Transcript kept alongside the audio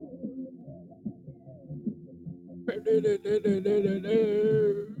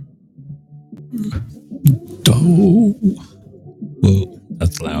Oh, whoa,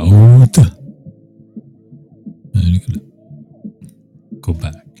 that's loud. I'm gonna go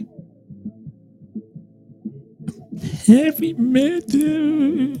back. Heavy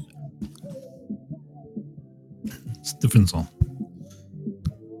metal. It's a different song.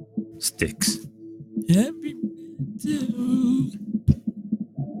 Sticks. Heavy metal.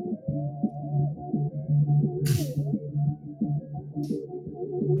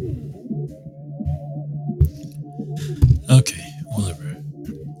 Okay, whatever.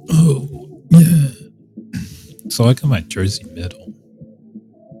 Oh, yeah. So I got my Jersey Metal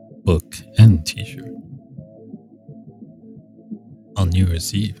book and t-shirt on New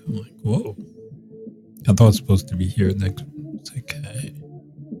Year's Eve. I'm like, whoa. I thought it was supposed to be here next. It's like, okay.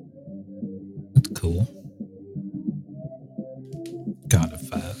 That's cool. Got it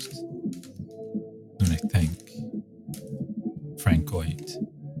fast. And I thank Frank White,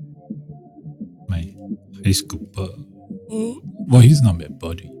 my high school bud. Well, he's not my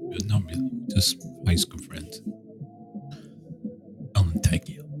buddy, but not really. Just high school friends. I'll thank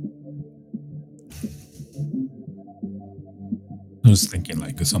you. I was thinking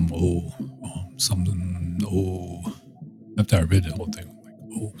like some old, something old. After I read the whole thing, I'm like,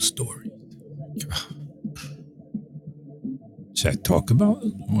 old story. Should I talk about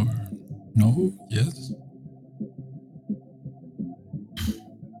it or no? Yes.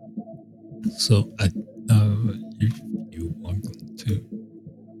 So if you want to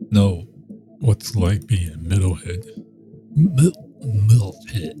know what's like being a middlehead,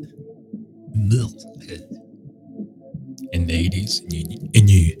 middlehead in the 80s, and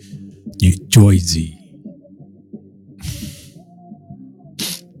you Jersey.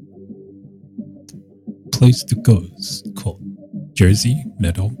 Place to go is called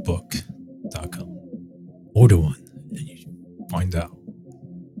jerseymetalbook.com. Order one and you find out.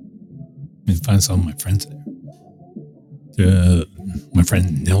 And find some of my friends there. My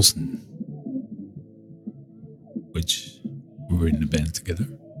friend Nelson, which we were in the band together.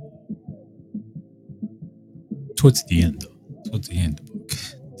 Towards the end of the book.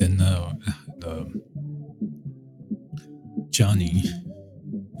 Then Johnny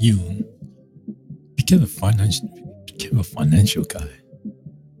Yoon became a financial guy.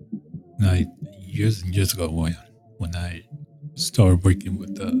 And years and years ago when I started working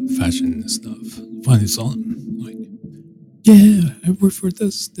with fashion and stuff, finally saw him like, yeah, I work for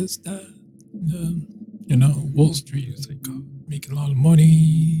this, that. Wall Street is like making a lot of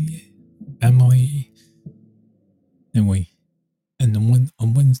money, family, and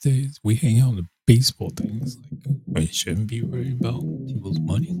on Wednesdays we hang out on baseball things. Like, I shouldn't be worried about people's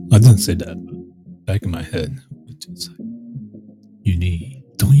money. I didn't say that, but back in my head, which is like,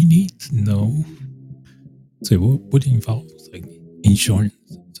 don't you need to know? So what involves like insurance?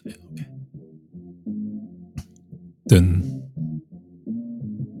 Say, okay. Then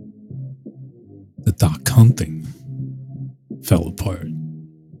the .com thing fell apart.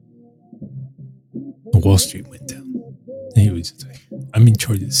 Wall Street went down. And he was like, I'm in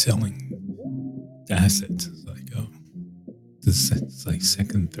charge of selling the assets. It's like, oh, this is like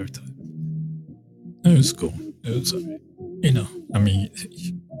second, third time. It was cool. It was,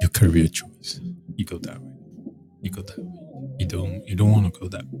 your career choice. You go that way. You go that way. You don't want to go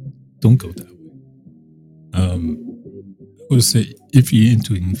that way. Don't go that way. I would say if you're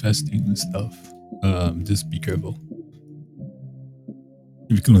into investing and stuff, just be careful.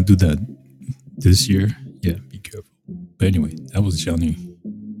 If you're gonna do that this year, yeah, be careful. But anyway, that was Johnny.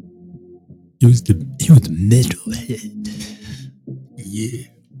 He was the metalhead. Yeah.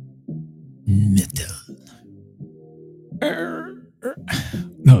 Metal.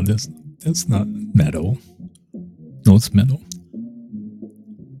 No, that's not metal. No, it's metal.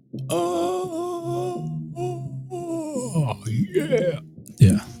 Oh yeah.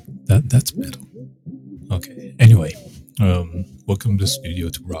 Yeah, that's metal. Okay. Anyway, welcome to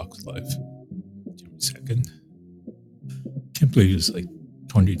Studio2 Rocks Live. Give me a second. Can't believe it's like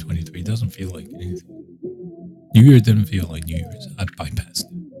 2023. It doesn't feel like anything. New Year didn't feel like New Year's. I bypassed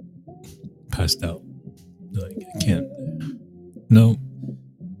it. Passed out. Like, I can't. No.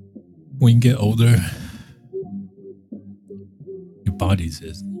 When you get older, your body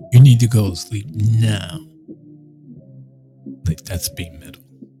says, you need to go to sleep now. Like, that's being metal.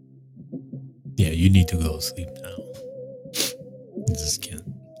 Yeah, you need to go to sleep now. You just can't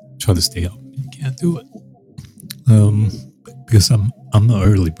try to stay up. You can't do it. Because I'm an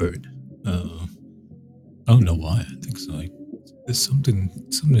early bird. I don't know why. I think so. Like, there's something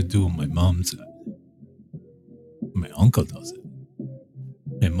to do with my mom's side. My uncle does it.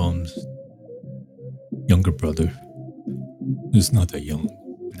 My mom's, younger brother, who's not that young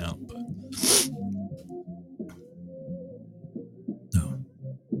now, but no,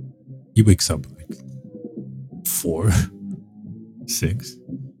 he wakes up like 4, 6.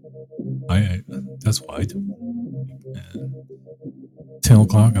 I that's what I do. And 10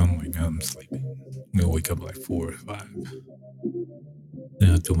 o'clock, I'm like, I'm sleeping. I'm gonna wake up like 4 or 5. Then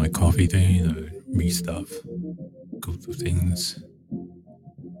I do my coffee thing, read stuff, go through things.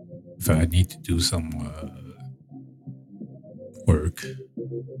 If I need to do some work,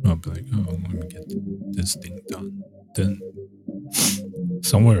 I'll be like, oh, let me get this thing done. Then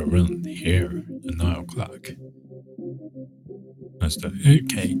somewhere around here at 9 o'clock, I start,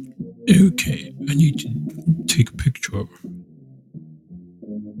 okay, I need to take a picture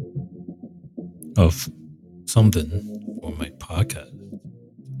of something for my podcast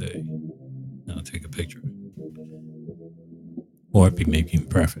today. I'll take a picture. Or I'd be making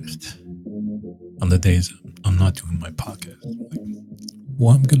breakfast. On the days I'm not doing my podcast, I'm like,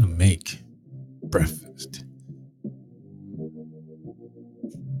 well, I'm gonna make breakfast.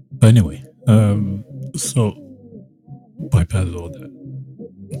 But anyway, so bypass all that.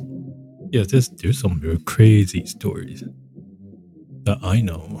 Yeah, there's some real crazy stories that I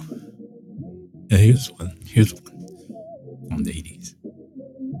know. And here's one from the 80s.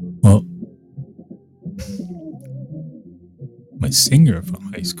 Well, my singer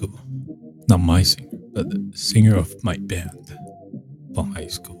from high school, not my singer, but the singer of my band from high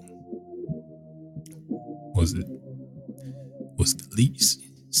school, was the lead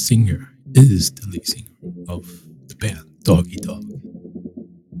singer, is the lead singer of the band Doggy Dog,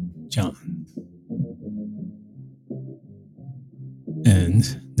 John. And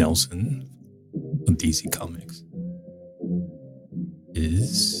Nelson from DC Comics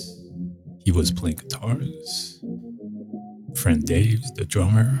he was playing guitars. Friend Dave's the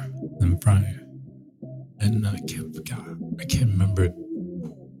drummer, and Brian. And I can't remember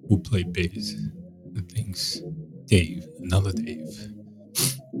who played bass. I think's Dave, another Dave.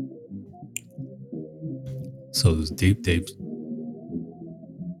 So it was Dave,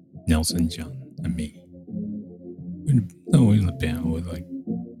 Nelson, John, and me. We're in the band.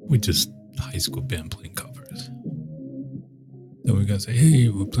 We're just high school band playing covers. Then we're gonna say, hey,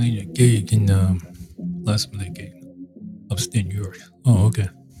 we're playing a gig in last minute gig, upstate New York. Oh, okay,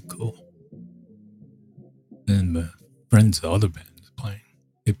 cool. And my friends, the other band is playing.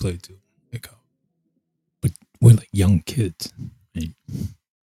 They play too. They go. But we're like young kids. Right?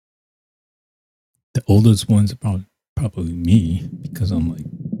 The oldest ones are probably me, because I'm like,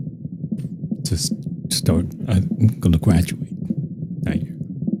 I'm going to graduate that year.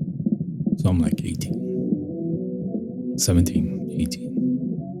 So I'm like 18, 17, 18.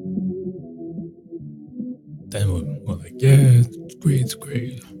 Then we're like, yeah, it's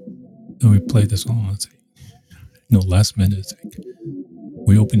great. Then we play the song. It's like, last minute, it's like,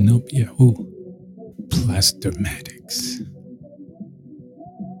 we open up, yeah, who? Plastermatics.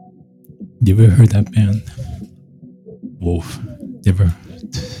 You ever heard that band? Wolf. Never.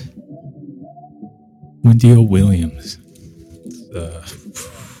 Wendy O. Williams.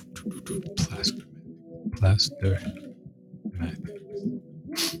 Plastermatics.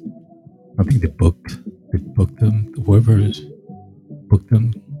 I think they booked them. Whoever booked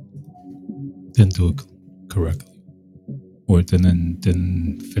them didn't do it correctly, or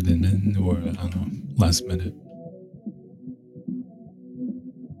didn't fit it in, or I don't know, last minute.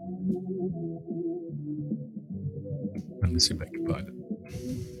 Let me see if I can find it.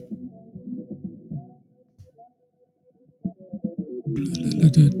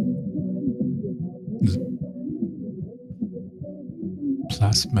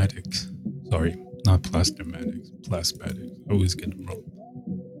 Plasmatics. Sorry, not Plastermatics. Plasmatics. I always get them wrong.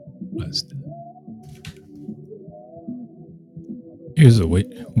 Here's a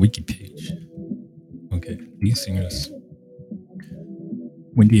wiki page. Okay, these singers.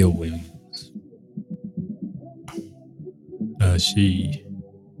 Wendy O. Williams. She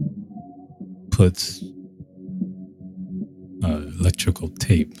puts electrical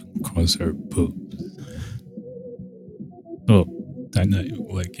tape across her boobs. So that night,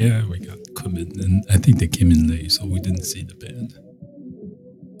 we're like, yeah, we got equipment, and I think they came in late, so we didn't see the band.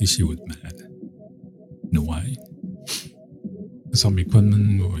 And she was mad. You know why? Some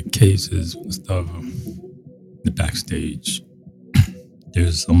equipment or cases and stuff. The backstage,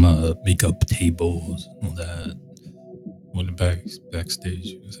 there's some makeup tables and all that. On the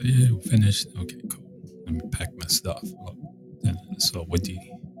backstage, we say, yeah, we're finished. Okay, cool. Let me pack my stuff up. And so with the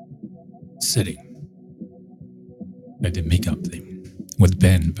sitting at the makeup thing with the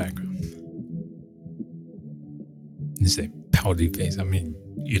band in the background. And it's a pouty face. I mean,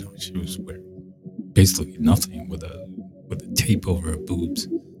 she was wearing basically nothing with a tape over her boobs.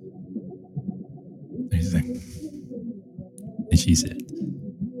 And she said,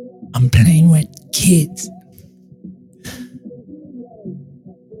 "I'm playing with kids."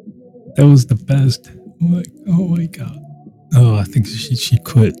 That was the best. I'm like, oh my god. Oh, I think she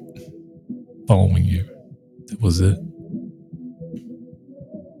quit following year. That was it.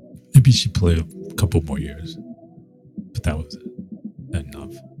 Maybe she played a couple more years, but that was it.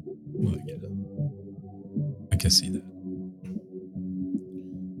 Enough. Like, I can see that.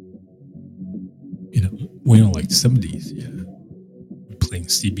 We don't like the 70s. Yeah, we're playing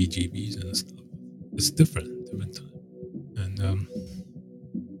CBGBs and stuff. It's different time. And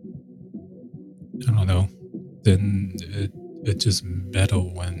I don't know. Then it just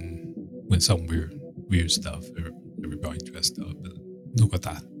metal when some weird stuff. Everybody dressed up. Look at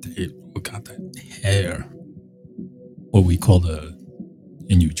that tape. Look at that hair. What we call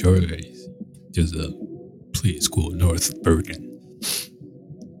in New Jersey, there's a place called North Bergen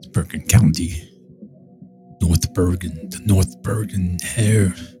County. North Bergen, the North Bergen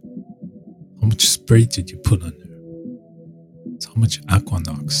hair. How much spray did you put on there? How much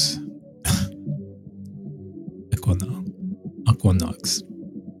Aquanox? Aquanox.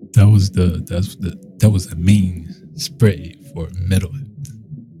 That was the main spray for metalhead.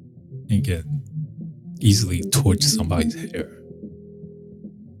 You can easily torch somebody's hair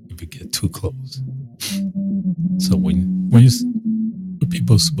if you get too close. So when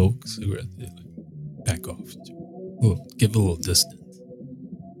people smoke cigarettes, they back off, give a little distance.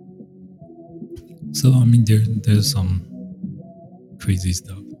 So I mean, there's some crazy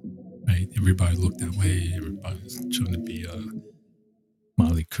stuff, right? Everybody looked that way. Everybody's trying to be a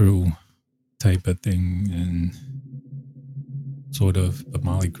Motley Crue type of thing, and sort of, but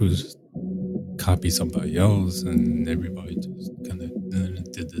Motley Crue's copy somebody else, and everybody just kind of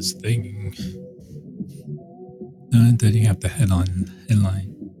did this thing. And then you have the headline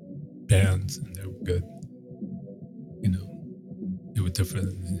bands, and they were good. They were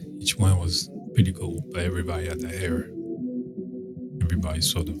different. Each one was pretty cool, but everybody had the hair.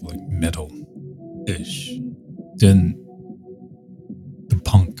 Everybody's sort of like metal-ish. Then the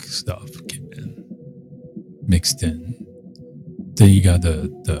punk stuff came in, mixed in. Then you got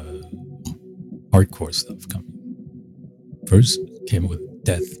the hardcore stuff coming. First came with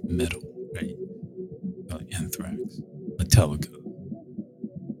death metal, right? Anthrax, Metallica.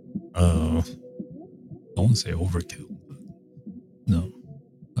 I won't say Overkill, but no.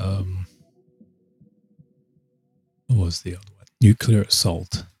 What was the other one? Nuclear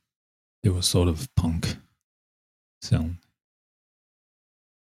Assault. It was sort of punk sound.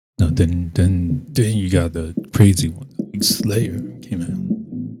 No, then you got the crazy one, like Slayer came out.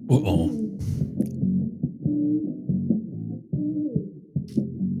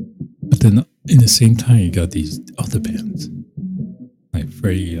 But then in the same time, you got these other bands, like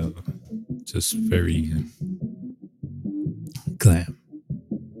very glam.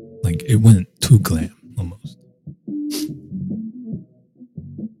 Like it went too glam almost.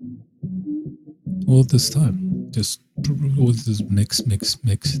 Well, this time just was this mix.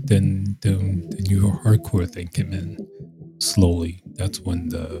 Then the new hardcore thing came in slowly. That's when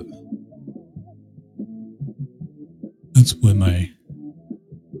my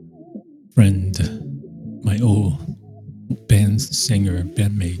friend, my old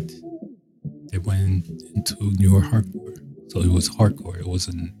bandmate, they went into newer hardcore. So it was hardcore. It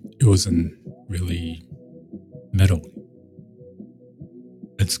wasn't really metal.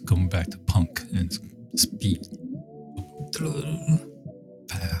 It's going back to punk and speed.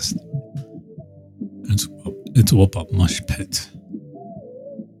 Fast. It's all about Mosh Pit.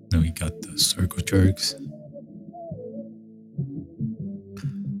 Then we got the circle jerks.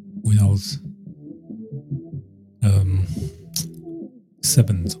 What else?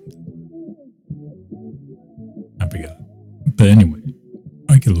 7 something. I forgot. But anyway,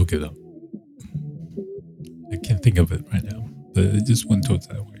 I can look it up. I can't think of it right now. But it just went towards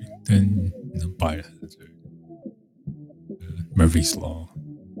that way. Then Biohazard, Murphy's Law.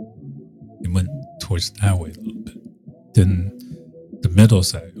 It went towards that way a little bit. Then the metal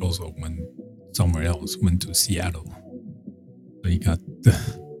side also went somewhere else. Went to Seattle. So you got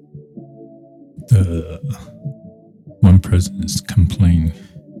the one person is complaining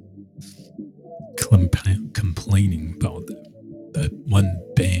about that one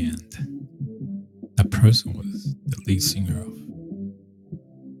band. That person was the lead singer of,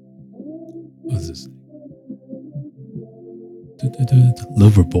 what was this? The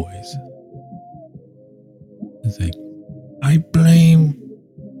Lover Boys. It's like, I blame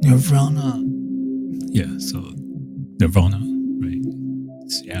Nirvana. Yeah, so Nirvana, right?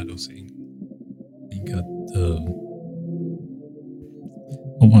 Seattle scene. You got the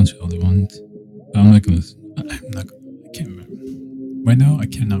whole bunch of other ones. I'm not gonna. I'm not. I can't remember right now. I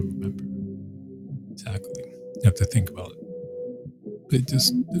cannot remember exactly. You have to think about it. But it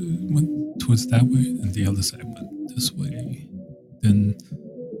just went towards that way, and the other side went this way. Then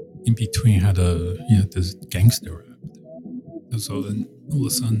in between had this gangster rap. And so then all of a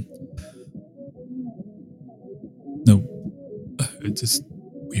sudden, no, it's just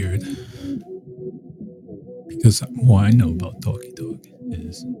weird because what I know about Doggy Dog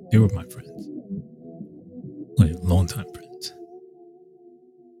is they were my friends, like longtime friends.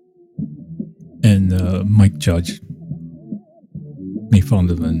 And Mike Judge made fun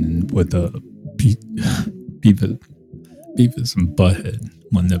of them with Beavis, Beavis and Butthead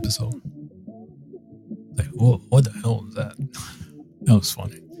one episode. Like, whoa, what the hell was that? That was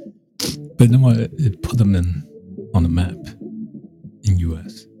funny. But then it put them on the map in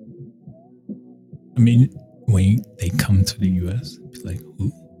US. I mean, when they come to the US, be like,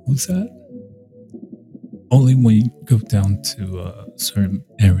 who's that? Only when you go down to certain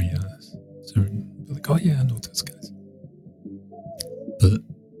areas, like, oh yeah, I know those guys. But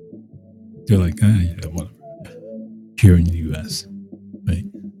they're like, yeah, whatever. Here in the US, right?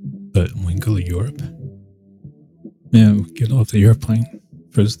 But when you go to Europe, yeah, we get off the airplane,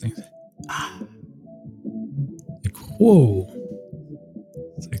 first thing, like, whoa.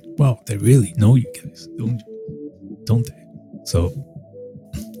 It's like, wow, they really know you guys, don't they? So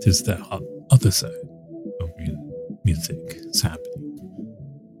there's that other side of music is happening.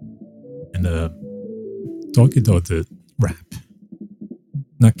 And Doggy Dog did rap,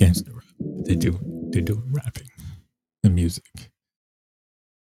 not gangster rap. They do rapping and music,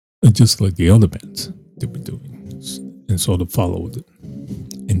 and just like the other bands they were doing, and sort of followed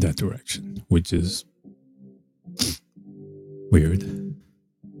in that direction, which is weird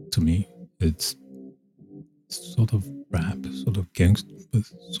to me. It's sort of rap, sort of gangster, but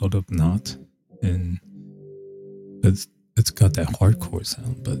sort of not, and it's got that hardcore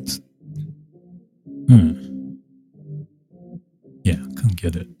sound, but yeah, couldn't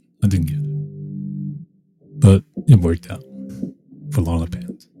get it. I didn't get it, but it worked out for a lot of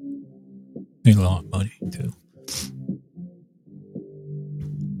bands. Made a lot of money too.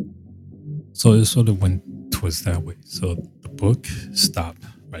 So it sort of went towards that way. So the book stopped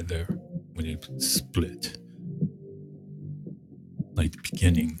right there when it split. Like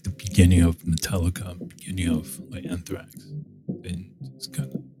the beginning of Metallica, beginning of like Anthrax, and just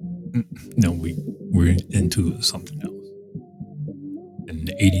kind of no, we're into something else. And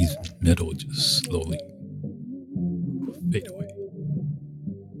the '80s metal just slowly fade away.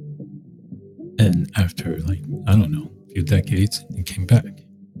 And after like I don't know, a few decades, it came back.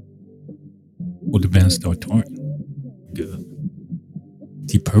 Well, the band started touring.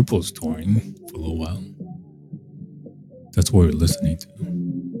 Deep Purple's touring for a little while. That's what we're listening to.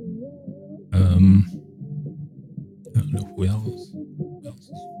 I don't know who else. Who else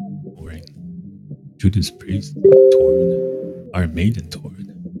is touring? Judas Priest toured. Iron Maiden toured.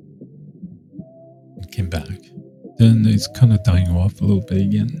 And came back. Then it's kind of dying off a little bit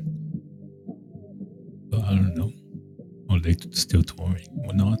again. But I don't know. Are they still touring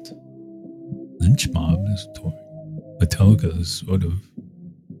or not? Lynch Mob is touring. Metallica is sort of.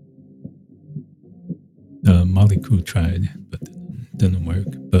 Molly Crew tried, but didn't work.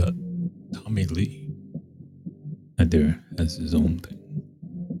 But Tommy Lee has his own thing.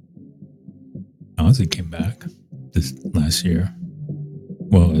 Ozzy came back this last year.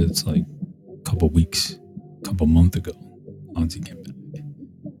 Well, it's like a couple months ago. Ozzy came back.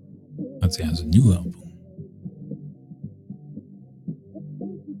 Ozzy has a new album.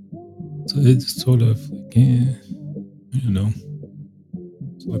 So it's sort of like,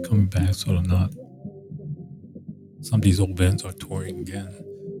 sort of coming back, sort of not. Some of these old bands are touring again,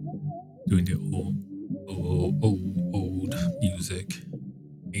 doing the old music,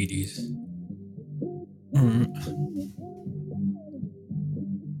 80s.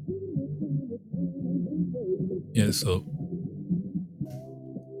 Yeah, so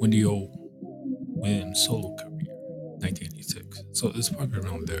when the old Williams solo career, 1986. So it's probably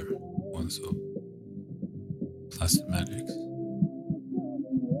around there. So Plasmatics.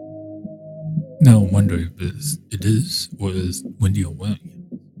 Now I wonder if it is or is Wendy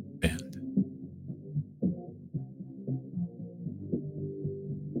Williams band.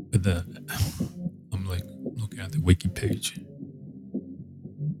 But then I'm like looking at the wiki page.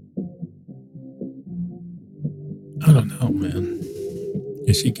 I don't know, man.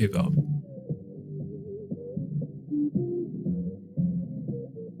 Yeah, she gave up.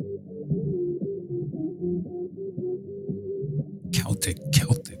 Celtic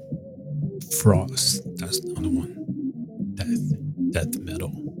Frost. That's another one. Death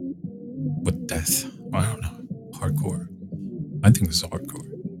metal with death. I don't know. Hardcore. I think it's hardcore.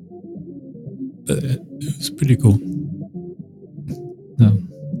 But it was pretty cool. No,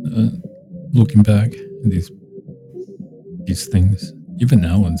 looking back at these things, even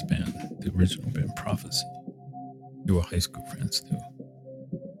Alan's band, the original band Prophecy, they were high school friends too.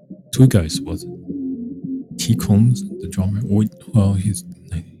 Two guys was it? T. Combs, the drummer. Well, he's a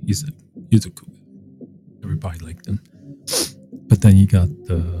cool guy. Everybody liked him. But then you got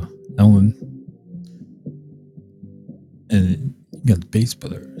Alan, and you got the bass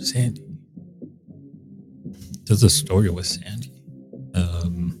player Sandy. There's a story with Sandy.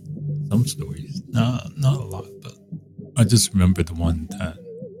 Some stories, not a lot, but I just remember the one that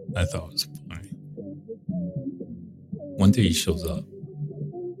I thought was funny. One day he shows up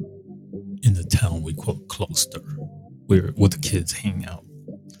in the town we call Closter, where the kids hang out.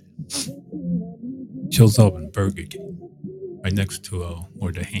 Shows up in Burger King, right next to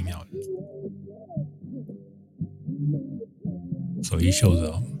where the hangout is. So he shows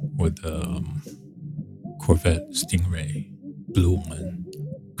up with Corvette Stingray, blue one,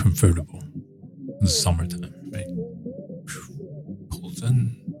 convertible. In the summertime, right? Pulls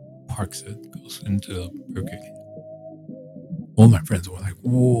in, parks it, goes into Burger King. All my friends were like,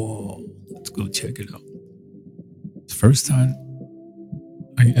 "Whoa, let's go check it out." It's the first time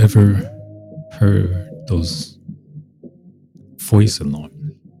I ever heard those voice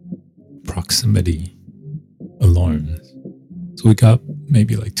alarms, proximity alarms. So we got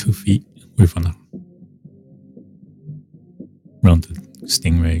maybe like 2 feet away from them. Around the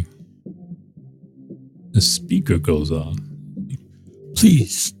Stingray. The speaker goes on.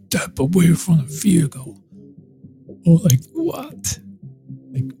 "Please step away from the vehicle." Oh, like, what?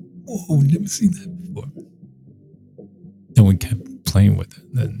 Like, whoa, never seen that before. Then we kept playing with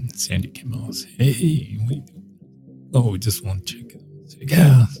it. Then Sandy came out and said, "Hey, what are you doing?" "Oh, we just want to check it out." Like,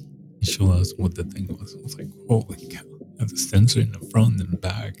 "Yeah." He showed us what the thing was. I was like, holy cow. Have the sensor in the front and the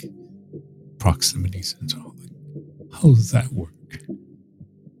back. Proximity sensor. Like, how does that work?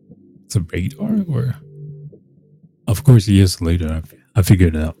 It's a radar, or? Of course, years later, I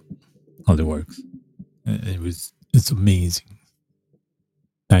figured out how it works. It's amazing.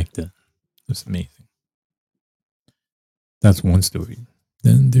 Back then, it was amazing. That's one story.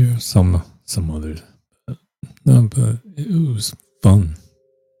 Then there are some others. But it was fun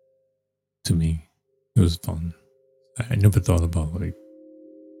to me. It was fun. I never thought about like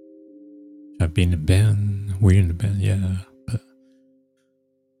being in a band. We're in the band, yeah.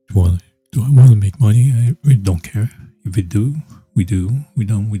 But do I want to make money? I really don't care. If we do, we do. We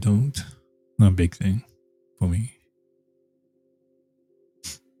don't, we don't. Not a big thing for me.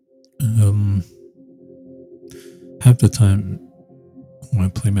 Half the time when I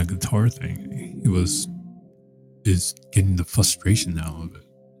play my guitar thing, is getting the frustration out of it.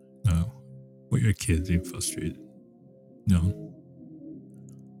 No, when you're a kid, you're frustrated. No,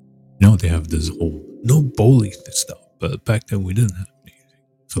 they have this whole no bullying stuff, but back then we didn't have anything,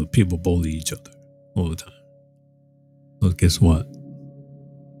 so people bully each other all the time. So guess what?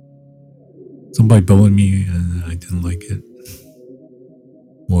 Somebody bullied me and I didn't like it,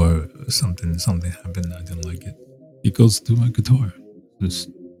 or something happened I didn't like it. It goes through my guitar.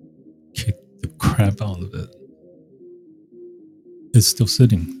 Just kick the crap out of it. It's still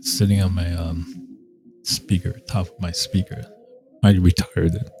sitting on my speaker, top of my speaker. I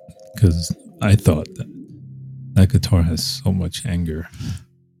retired it because I thought that guitar has so much anger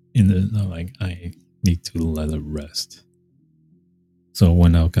in it. Like, I need to let it rest. So I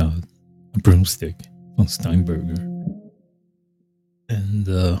went out, got a broomstick from Steinberger and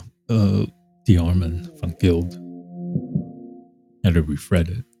the Armin from Guild, had to refret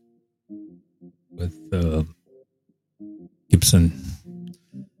it with Gibson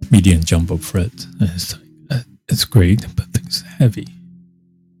medium jumbo fret. It's great, but it's heavy.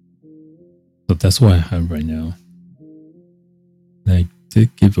 So that's what I have right now. And I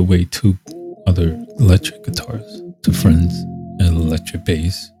did give away 2 other electric guitars to friends, and electric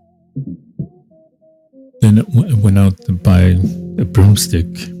bass. Then I went out to buy a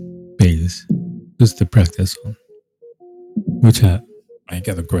broomstick bass just to practice on. Which I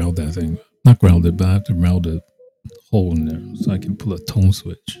gotta ground that thing. Not ground it, but I have to melt a hole in there so I can pull a tone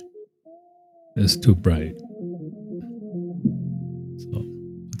switch. It's too bright. So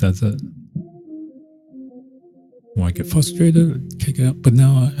that's it. When I get frustrated, kick it out. But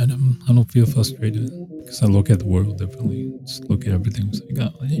now I don't feel frustrated because I look at the world differently. Just look at everything. It's like,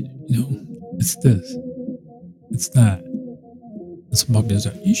 it's this, it's that. And some people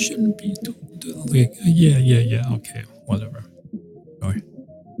say, you shouldn't be doing like, yeah, okay, whatever. Okay.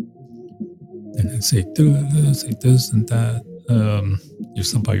 and then say this and that. If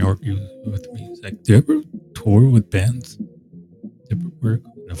somebody argues with me, it's like, do you ever tour with bands? Do you ever work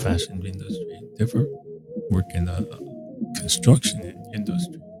in the fashion industry? Do you ever work in the construction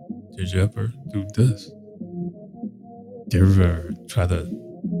industry? Did you ever do this? Do you ever try to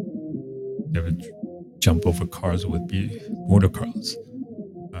ever jump over cars with motocross?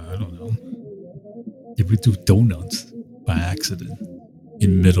 I don't know. You ever do donuts by accident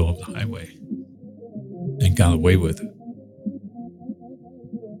in the middle of the highway and got away with it?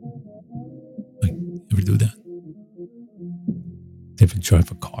 Like, ever do that? Ever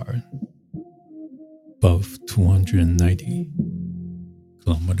drive a car above 290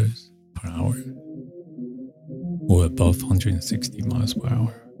 kilometers per hour or above 160 miles per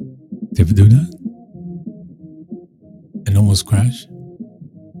hour? Did you ever do that? And almost crash?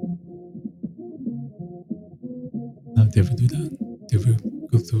 No, did you ever do that? Did you ever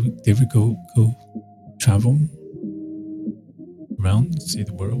go through? Did you ever go travel around and see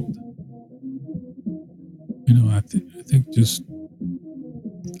the world? You know, I think just,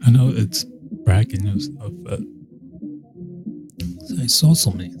 I know it's bragging and stuff, but I saw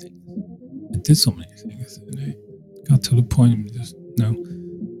so many things. I did so many things, and I got to the point of just,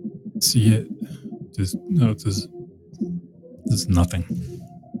 see it. Just, no, there's nothing.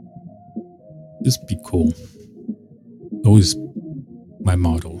 Just be cool. Always my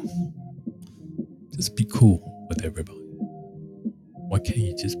motto. Just be cool with everybody. Why can't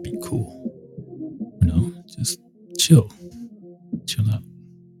you just be cool? Just chill. Chill out.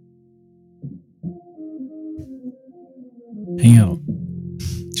 Hang out.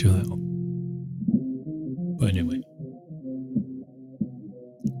 Chill out. But anyway,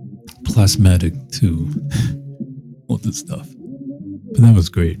 plasmatic to all this stuff. But that was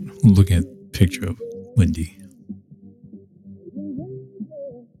great. Looking at a picture of Wendy.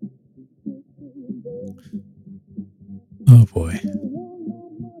 Oh boy.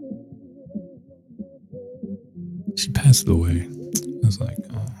 She passed away. I was like,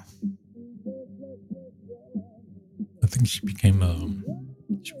 oh. I think she became,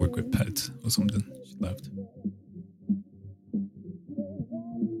 she worked with pets or something. She left.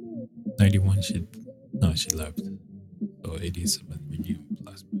 91, she left. So 87, Review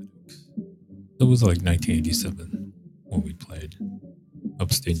Plasmatics. That was like 1987 when we played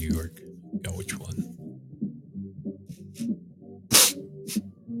upstate New York. I forgot which one.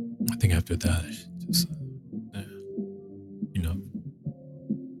 I think after that, just,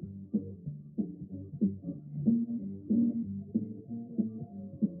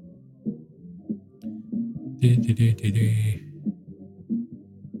 yeah,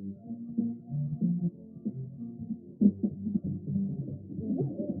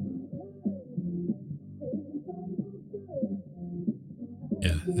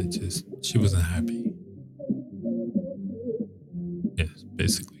 she wasn't happy. Yeah,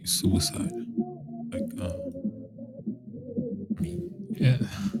 basically suicide. Like, yeah,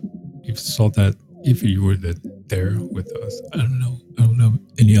 if you saw that, if you were there with us, I don't know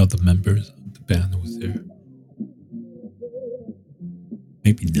any other members of the band who was there.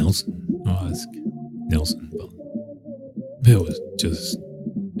 Maybe Nelson. I'll ask Nelson, but it was just,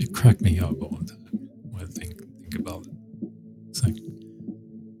 it cracked me up all the time when I think about it. It's like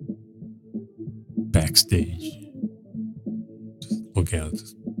backstage, just look at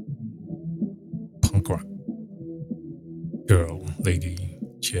this punk rock girl, lady,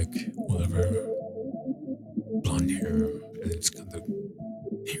 chick, whatever, blonde hair, and it's got the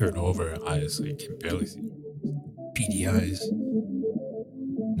hair over her eyes so you can barely see her. Beady eyes,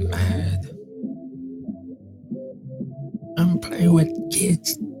 mad. I'm playing with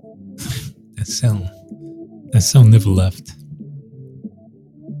kids. That sound never left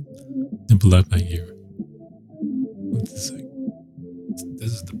my ear. It's like,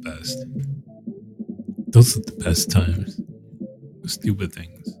 this is the best. Those are the best times. Stupid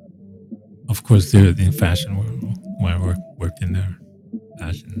things. Of course, they're in fashion world. When I worked in there,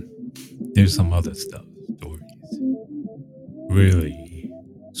 fashion. There's some other stuff, stories. Really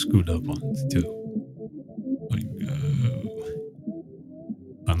screwed up ones too. Like,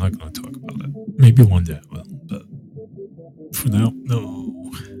 I'm not going to talk about it. Maybe one day I will, but for now,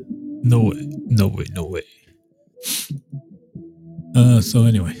 no way. So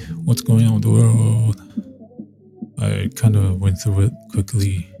anyway, what's going on with the world? I kind of went through it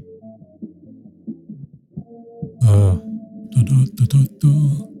quickly.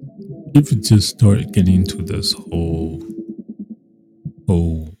 If you just start getting into this whole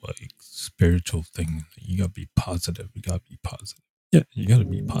like spiritual thing, you gotta be positive. Yeah, you gotta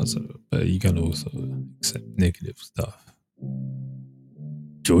be positive, but you gotta also accept negative stuff.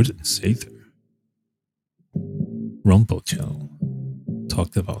 Jordan Sather. Rumble channel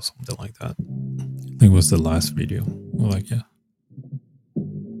talked about something like that. I think it was the last video. We're like, yeah,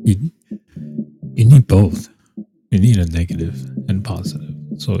 you, you need both. You need a negative and positive,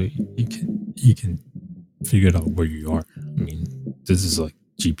 so you can figure out where you are. I mean, this is like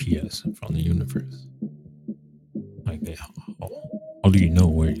GPS from the universe. Like, how do you know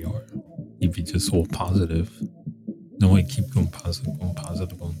where you are? If you just hold positive, no, I keep going positive, going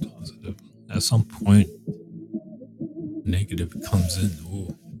positive, going positive. At some point, negative comes in.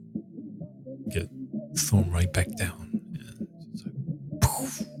 Ooh, get thrown right back down. And just like,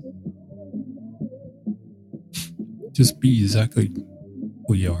 poof. Just be exactly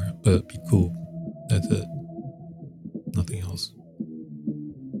who you are, but be cool. That's it. Nothing else.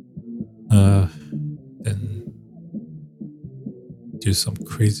 Then do some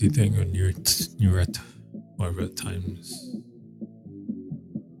crazy thing when you're at whatever Times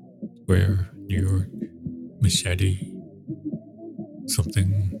Square, New York, machete,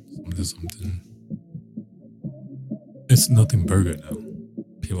 something. It's nothing burger though.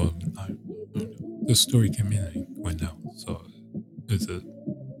 People, the story came in and went out. So is it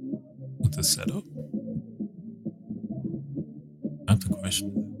what's the setup? I have to question.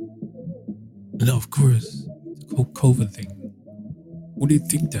 And of course, the whole COVID thing. What do you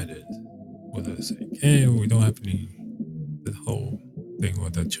think that is? Whether it's like, hey, we don't have any the whole thing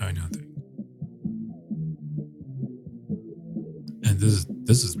with the China thing. And this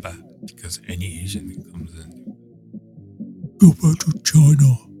is bad because any Asian that comes in, go back to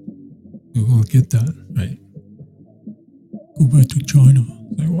China. You won't get that, right? Go back to China.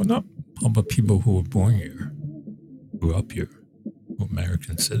 Like, well, not. How about people who were born here, grew up here,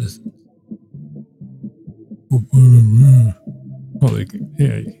 American citizens? Well, like,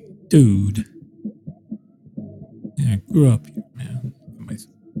 hey, dude, yeah, I grew up here, man. My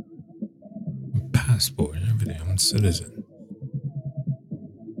passport and everything. I'm a citizen.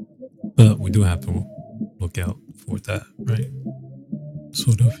 But we do have to look out for that, right?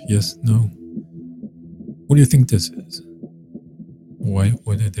 Sort of, yes, no. What do you think this is? Why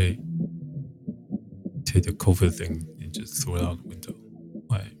did they take the COVID thing and just throw it out the window?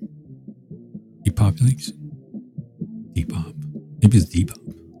 Why? Depopulation? Depop? Maybe it's Depop,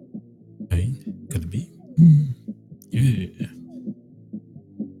 right? Could it be? Yeah.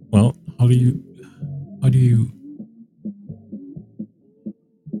 Well, how do you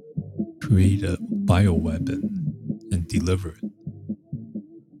create a bioweapon and deliver it?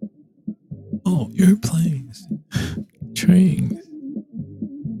 Oh, airplanes, trains.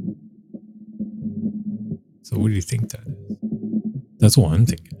 So what do you think that is? That's what I'm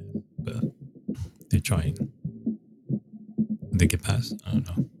thinking. But they're trying. Did they get past? I don't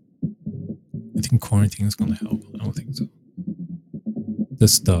know. I think quarantine is gonna help. I don't think so.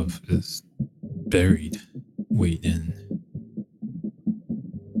 This stuff is buried way in.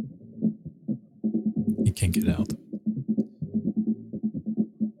 You can't get out.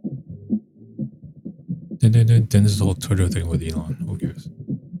 Then there's the whole Twitter thing with Elon. Who cares?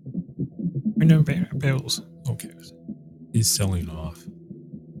 I know bills. Who cares? He's selling off.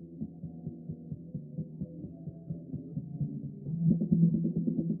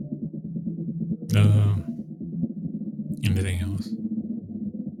 Anything else?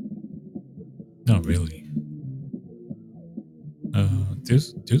 Not really.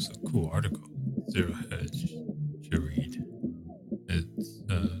 There's a cool article. Zero Hedge. Should read. It's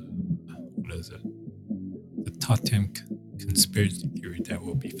what is it? The top 10 conspiracy theory that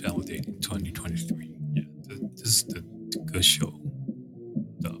will be validated in 2023. Yeah, this is the good show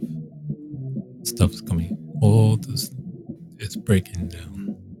stuff. Stuff's coming. All this, it's breaking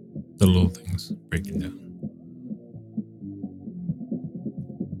down. The little things breaking down.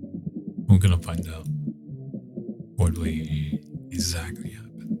 We're gonna find out what really exactly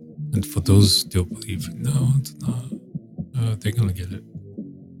happened. And for those still believing, no, it's not. They're gonna get it.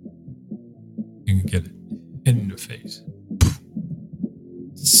 You can get it hit in the face.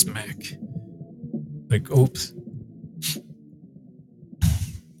 Smack. Like, oops.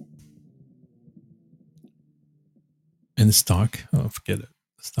 And the stock, oh, forget it.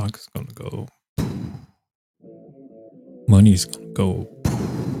 The stock is gonna go. Money's gonna go.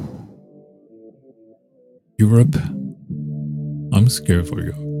 Europe, I'm scared for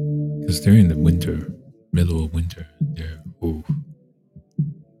Europe because they're in the winter, middle of winter. They're, ooh.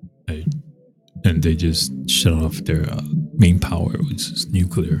 Right? And they just shut off their main power, which is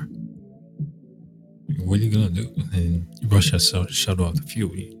nuclear. What are you gonna do? And Russia shut off the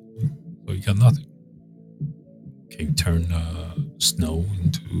fuel, so you got nothing. Can you turn snow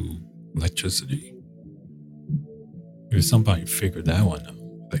into electricity? If somebody figured that one out,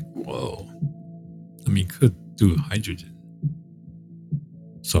 like, whoa. I mean, could do hydrogen,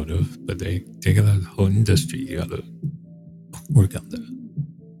 sort of, but they got a whole industry. You got to work on that,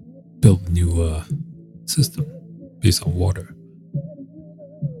 build a new system based on water.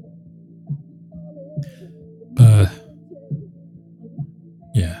 But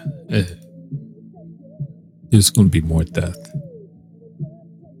yeah, there's going to be more death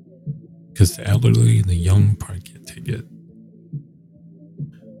because the elderly and the young part can't take it.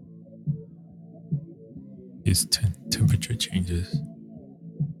 These temperature changes,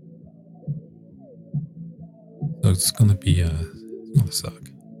 so it's gonna be it's gonna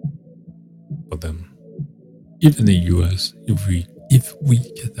suck for them. Even the U.S., if we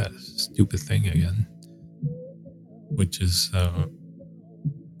get that stupid thing again, which is I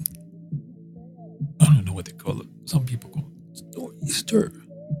don't know what they call it. Some people call it nor'easter.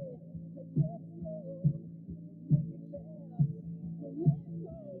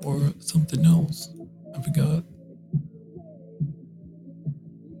 Or something else. I forgot.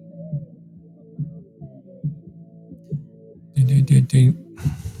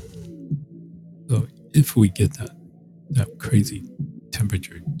 So if we get that crazy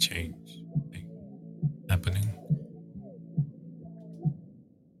temperature change thing happening,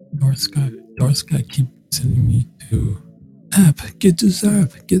 Dark Sky keep sending me to app. Get this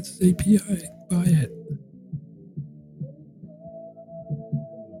API, buy it.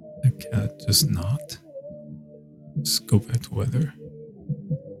 I can't just not. Just go back to weather.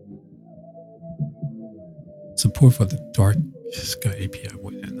 Support for the Dark Sky API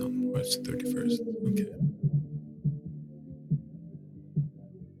will end on March 31st. Okay.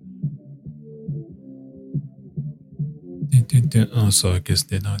 So I guess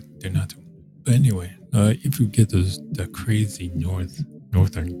they're not doing. But anyway, if you get that crazy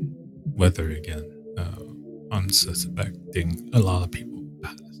northern weather again, unsuspecting a lot of people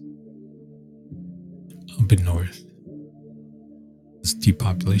pass up in north. This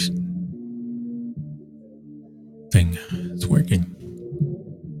depopulation thing is working,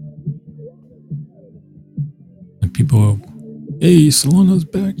 and people, hey, Solana's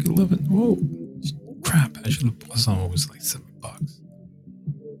back 11. Whoa, crap! I should have bought some. It was like $7.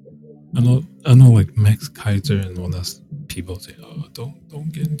 I know, like Max Kaiser and all that people say, "Oh,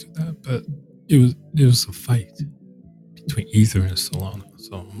 don't get into that." But it was a fight between Ether and Solana.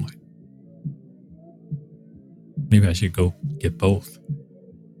 So I'm like, maybe I should go get both.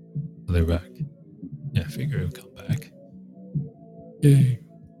 So they're back. Yeah, I figure it'll come back. Yay!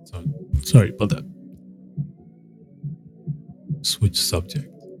 So sorry about that. Switch subject.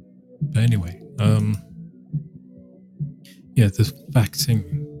 But anyway, yeah, this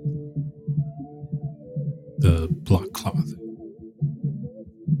vaccine. The blood clot.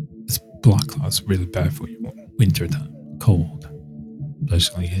 This blood clot is really bad for you wintertime, cold,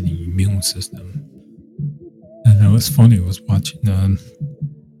 especially any immune system. And it was funny. I was watching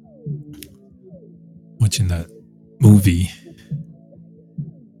that movie,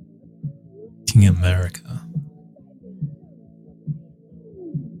 King America,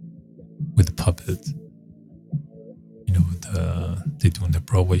 with the puppets. You know, they're doing the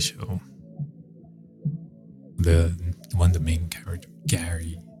Broadway show. The one of the main character,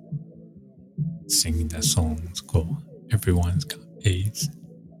 Gary, singing that song. It's called "Everyone's Got AIDS."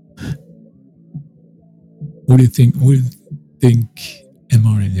 What do you think? What do you think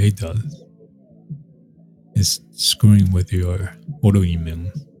mRNA does? It's screwing with your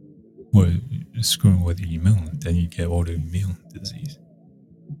autoimmune, or screwing with your immune. Then you get autoimmune disease.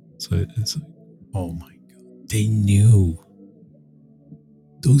 So it's like, oh my god, they knew.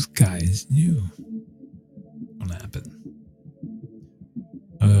 Those guys knew. Gonna happen.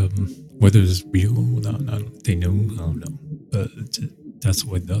 Whether it's real or not, they know. I don't know, but that's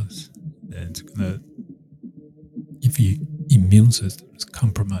what it does. And it's gonna, if your immune system is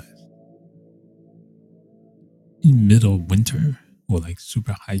compromised in middle of winter or like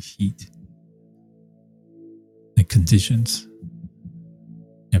super high heat, like conditions,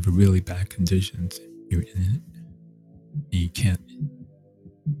 you have really bad conditions. You're in it. You can't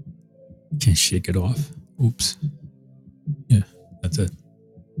shake it off. Oops. Yeah, that's it.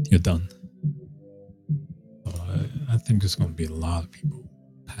 You're done. I think there's going to be a lot of people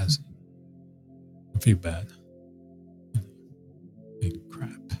passing. I feel bad. Big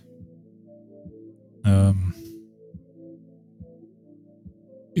crap.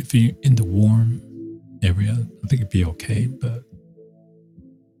 If you're in the warm area, I think it'd be okay. But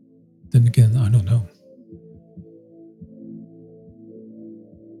then again, I don't know.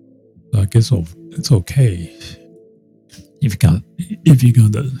 So I guess it's okay if you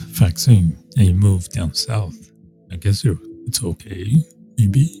got the vaccine and you move down south. I guess it's okay.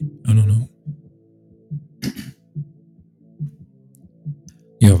 Maybe, I don't know.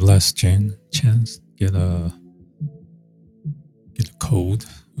 have less chance get a cold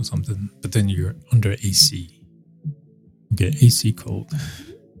or something. But then you're under AC, you get AC cold.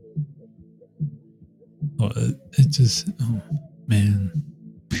 Oh, it just man.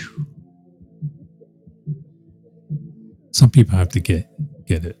 Some people have to get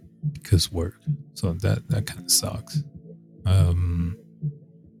it because work, so that kind of sucks.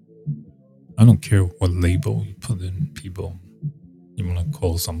 I don't care what label you put in people. You want to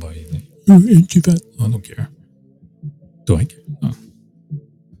call somebody like, "Oh, introvert." I don't care. Do I care? No.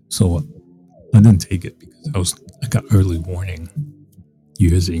 So what? I didn't take it because I got early warning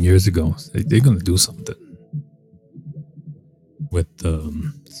years and years ago. They're gonna do something with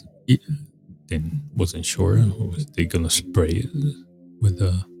then wasn't sure. Was they gonna spray it with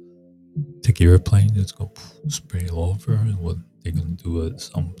take your airplane? Just go spray it all over, and what they're gonna do with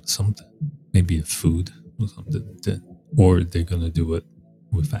something, maybe a food or something, or they're gonna do it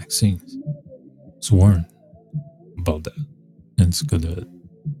with vaccines. Sworn about that, and it's gonna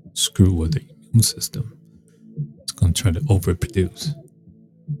screw with the immune system. It's gonna try to overproduce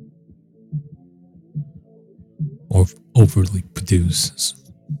or overly produce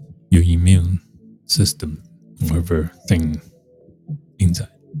your immune system, whatever thing inside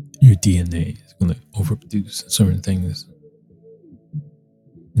your DNA is going to overproduce certain things.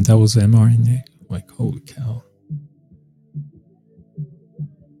 And that was mRNA. Like, holy cow.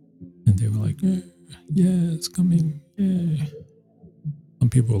 And they were like, yeah, it's coming. Yeah. Some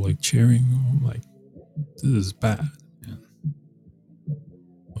people were like cheering. I'm like, this is bad. Yeah.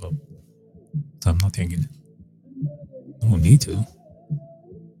 Well, so I'm not taking it. I don't need to.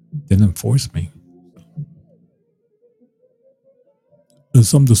 They didn't force me. But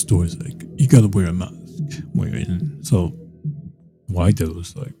some of the stores, like, you gotta wear a mask when you're in. So why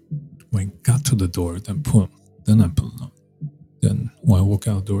those? Like, when I got to the door, then I put it on. Then when I walk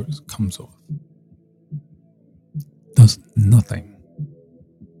outdoors, it comes off. Does nothing.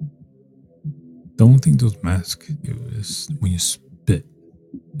 The only thing those masks do is when you spit,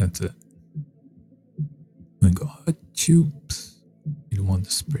 that's it. And go, tubes. You don't want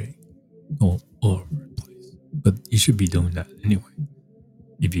to spray all over the place. But you should be doing that anyway.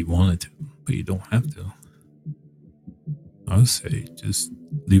 If you wanted to, but you don't have to. I would say just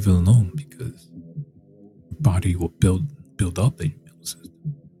leave it alone because your body will build up the immune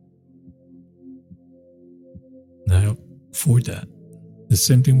system. Now, for that, the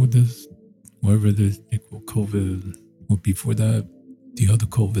same thing with this, whatever the equal COVID, or before that, the other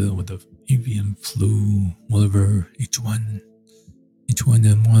COVID with the avian flu, whatever,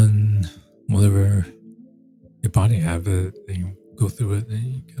 H1N1, whatever, your body have it, and you go through it, and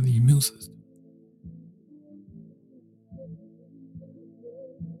you get the immune system.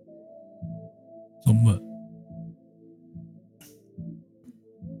 So what?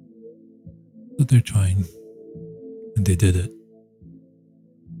 But they're trying, and they did it.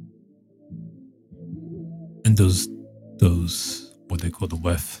 And those what they call the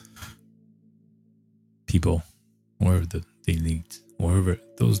WEF people, or the elite, wherever,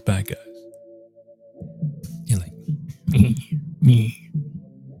 those bad guys. You're like me,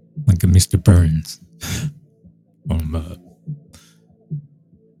 like a Mr. Burns from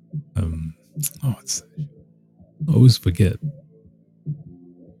I always forget.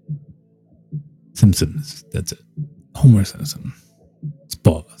 Simpsons. That's it. Homer Simpson. It's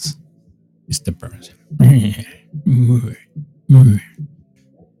boss. Mr. Burns.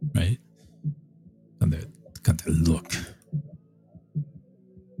 Right? And they got that look.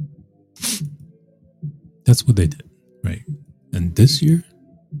 That's what they did, right? And this year,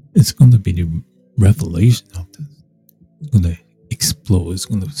 it's going to be the revelation of this. It's going to explode. It's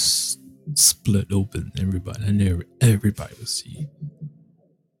going to split open everybody, and everybody will see.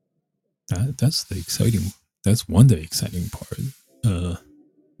 That's the exciting. That's one of the exciting part. I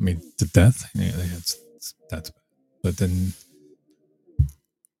mean, the death. Yeah, that's bad. But then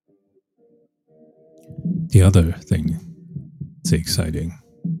the other thing that's exciting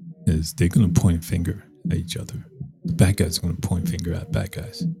is they're gonna point a finger at each other. The bad guys are gonna point a finger at bad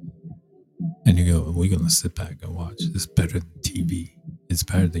guys, and you go, "We're gonna sit back and watch. It's better than TV. It's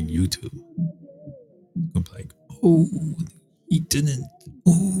better than YouTube." I'm like, "Oh, he didn't.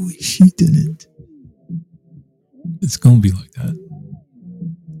 Oh, she didn't." It's gonna be like that.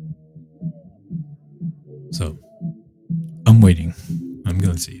 So I'm waiting. I'm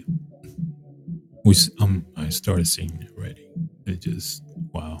gonna see it. I started seeing it already. It just,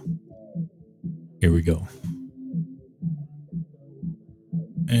 wow. Here we go.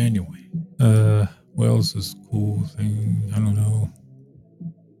 Anyway, what else is cool thing? I don't know.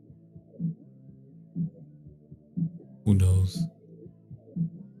 Who knows?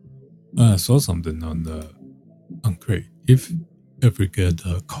 I saw something on Crate. If ever get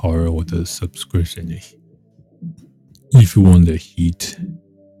a car with a subscription, if you want to heat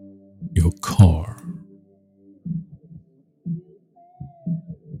your car,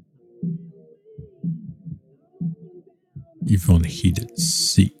 if you want heated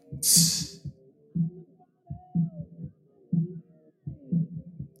seats,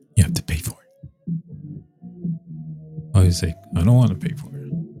 you have to pay for it. I was like, I don't want to pay for it.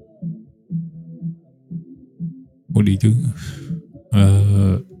 What do you do?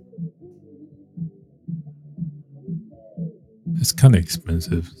 It's kind of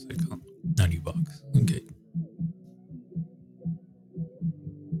expensive. It's like $90. Okay.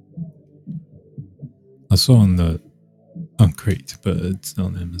 I saw on Crate, but it's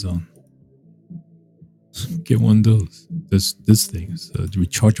on Amazon. Get one of those. This thing is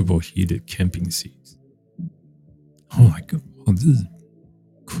rechargeable heated camping seats. Oh my god! Oh, this is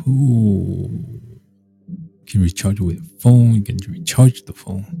cool. You can recharge it with a phone. You can recharge the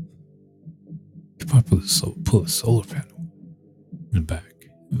phone. You can probably pull a solar panel in the back.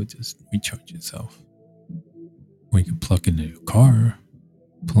 It would just recharge itself. Or you can plug into your car,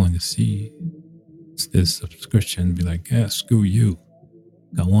 pull in the seat. It's this subscription. Be like, yeah, screw you.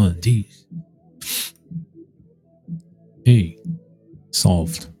 Got one of these. Hey,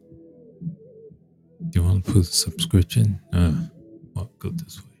 solved. Do you want to put a subscription? Well, go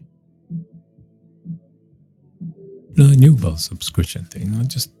this way. No, I knew about subscription thing. I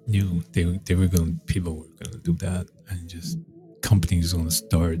just knew people were gonna do that, and just companies gonna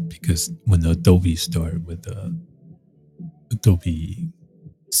start, because when Adobe started with Adobe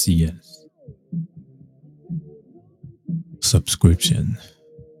CS subscription,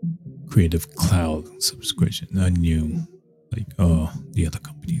 Creative Cloud subscription, I knew like, oh, the other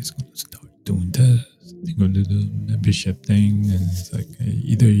company is gonna start doing this. They're gonna do the membership thing, and it's like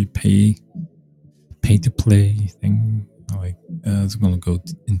either you pay to play thing, or like it's gonna go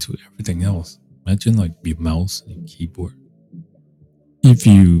into everything else. Imagine like your mouse and keyboard. If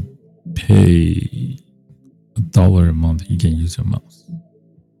you pay $1 a month, you can use your mouse.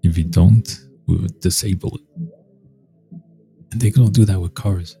 If you don't, we would disable it. And they're gonna do that with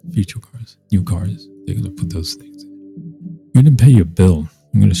cars, future cars, new cars. They're gonna put those things in. You didn't pay your bill.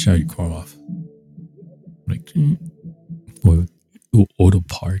 I'm gonna shut your car off. Like, for auto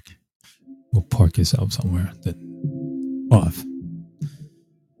park, will park yourself somewhere, then off.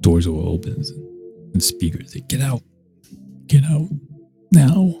 Doors will open and speakers say, get out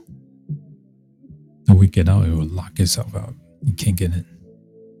now. And we get out, it will lock itself out. You can't get in.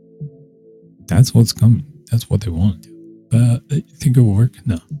 That's what's coming. That's what they want to do. But you think it will work?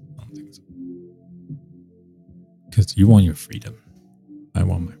 No, I don't think so. Because you want your freedom. I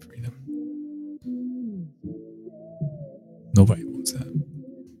want my freedom. Nobody wants that.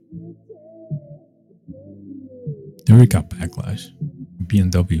 They already got backlash.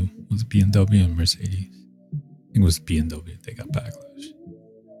 BMW. Was it BMW and Mercedes? I think it was BMW. They got backlash.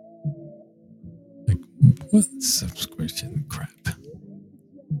 Like, what subscription crap?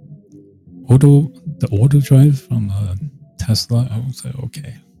 The auto drive from Tesla, I would say,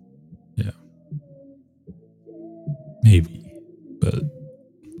 okay. Yeah. Maybe. But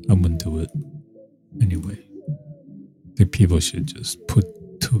I wouldn't do it anyway. I think people should just put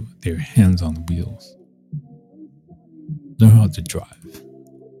their hands on the wheels. Learn how to drive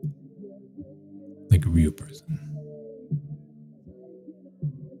like a real person.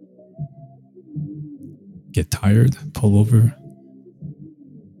 Get tired, pull over,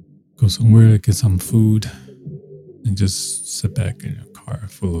 go somewhere, get some food, and just sit back in your car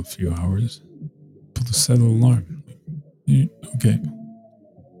for a few hours. Put a set alarm. Yeah, okay,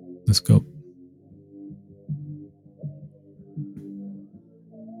 let's go.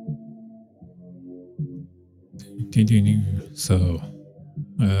 So,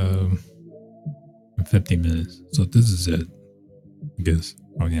 15 minutes. So this is it. I guess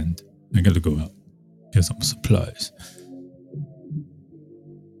I'll end. I gotta go out, get some supplies.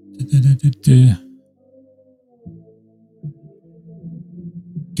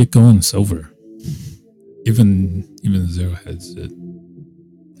 Get going silver. Even Zero Heads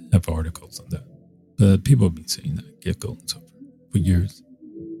have articles on that. But people have been saying that. Get gold and silver for years.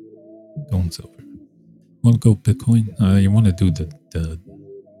 Gold and silver. Want to go Bitcoin? You want to do the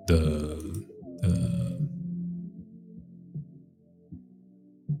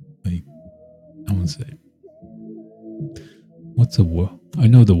like, I want to say, what's the word? I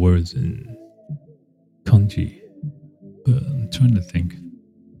know the words in kanji, but I'm trying to think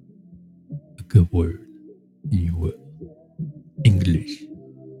a good word in your English.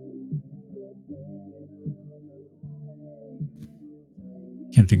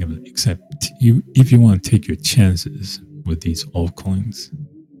 Can't think of it except you. If you want to take your chances with these altcoins,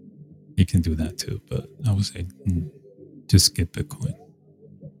 you can do that too. But I would say just get Bitcoin.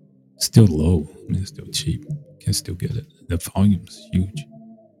 Still low. I mean, it's still cheap. You can still get it. The volume's huge.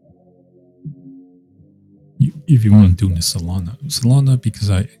 If you want to do the Solana, because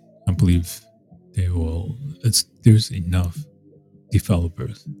I believe they will. There's enough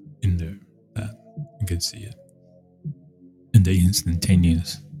developers in there that you can see it. And the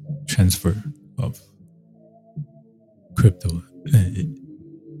instantaneous transfer of crypto.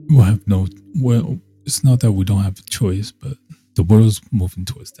 We'll have no. Well, it's not that we don't have a choice, but the world's moving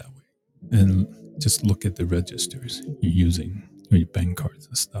towards that way. And just look at the registers you're using, or your bank cards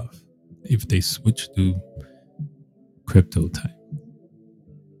and stuff. If they switch to crypto type,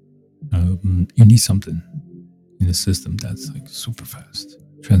 you need something in the system that's like super fast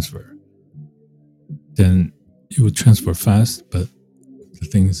transfer. Then it will transfer fast, but the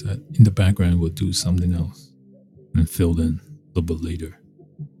things that in the background will do something else and fill in a little bit later.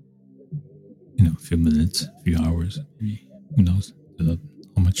 A few minutes, a few hours, maybe, who knows,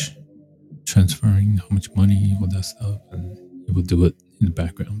 how much transferring, how much money, all that stuff, and it will do it in the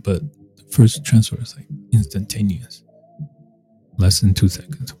background. But the first transfer is like instantaneous, less than 2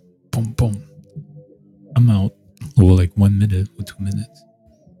 seconds. Boom, boom. I'm out, or like 1 minute or 2 minutes.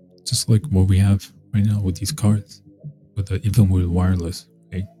 Just like what we have right now with these cards, even with wireless,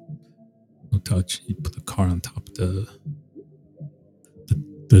 right? No touch. You put the card on top of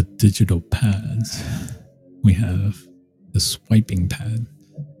the digital pads. We have the swiping pad.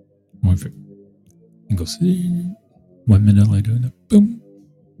 It goes 1 minute later, and boom.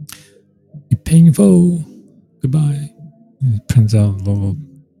 You're paying full. Goodbye. And it prints out a little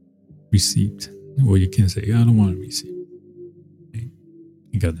receipt. Or you can say, I don't want a receipt. Okay?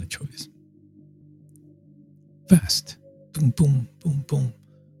 You got that choice. Fast. Boom, boom, boom, boom.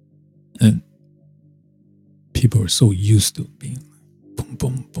 And people are so used to being boom,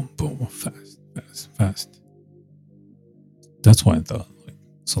 boom, boom, boom, fast, fast, fast. That's why I thought like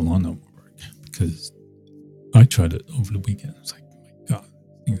Solana would work, because I tried it over the weekend. I was like, oh my God,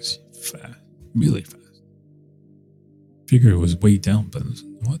 it's fast, really fast. Figured it was way down, but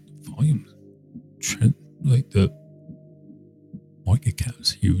what volume? Like the market cap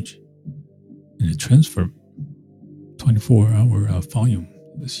is huge, and the transfer 24-hour volume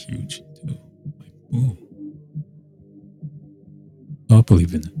is huge too. Like, ooh. I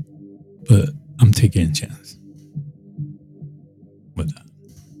believe in it, but I'm taking a chance with that.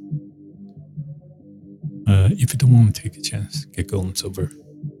 If you don't want to take a chance, get gold and silver,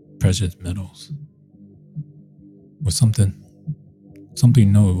 precious metals, or something you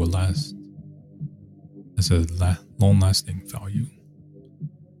know it will last as a long-lasting value.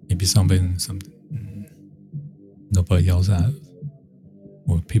 Maybe something nobody else has,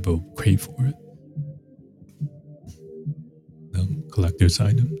 or people crave for it. Collector's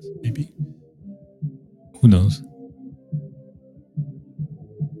items, maybe. Who knows?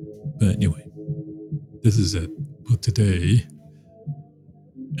 But anyway, this is it for today.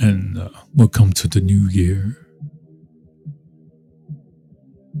 And welcome to the new year.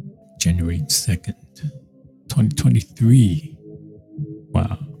 January 2nd, 2023.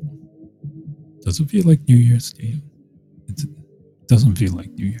 Wow. Does it feel like New Year's Day? It doesn't feel like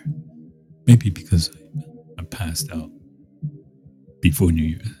New Year. Maybe because I passed out before New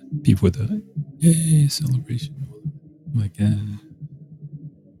Year, before the celebration. Like,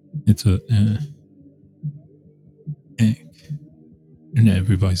 it's and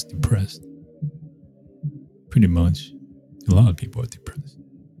everybody's depressed. Pretty much. A lot of people are depressed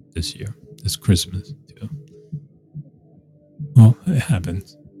this year, this Christmas too. Well, it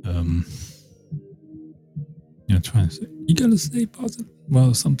happens. Trying to say, you gotta stay positive.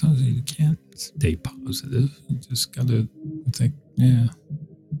 Well, sometimes you can't stay positive. You just gotta think,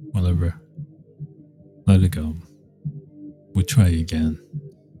 whatever. Let it go. We'll try again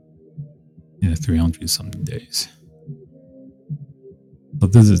in 300 something days.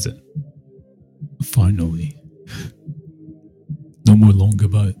 But this is it. Finally. No more long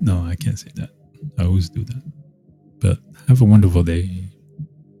goodbye. No, I can't say that. I always do that. But have a wonderful day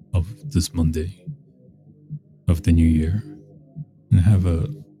of this Monday of the new year. And have I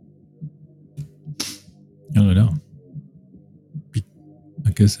don't know.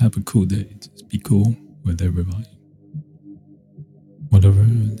 I guess have a cool day. Just be cool with everybody. Whatever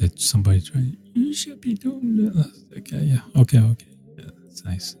that somebody's trying, you should be doing that. Okay, yeah. Okay. Yeah, that's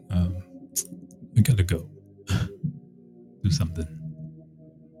nice. I gotta go. Do something.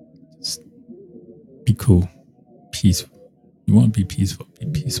 Just be cool. Peaceful. You want to be peaceful, be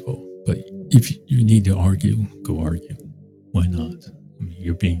peaceful. But if you need to argue, go argue. Why not? I mean,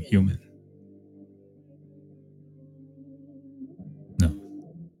 you're being human. No.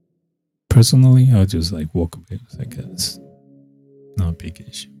 Personally, I'll just like walk away. It's like, it's not a big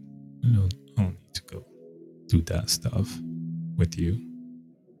issue. I don't need to go do that stuff with you.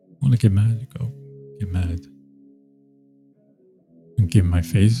 Want to get mad? Go get mad. And give my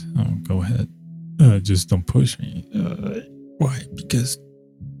face? Oh, go ahead. Just don't push me. Why? Because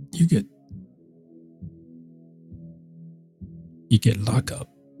you get locked up.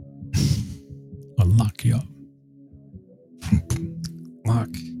 I'll lock you up. Lock.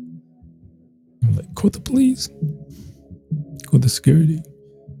 I'm like, call the police. Call the security.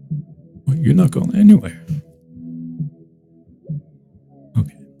 Well, you're not going anywhere.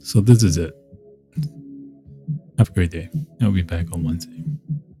 Okay, so this is it. Have a great day. I'll be back on Wednesday.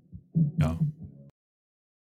 Ciao.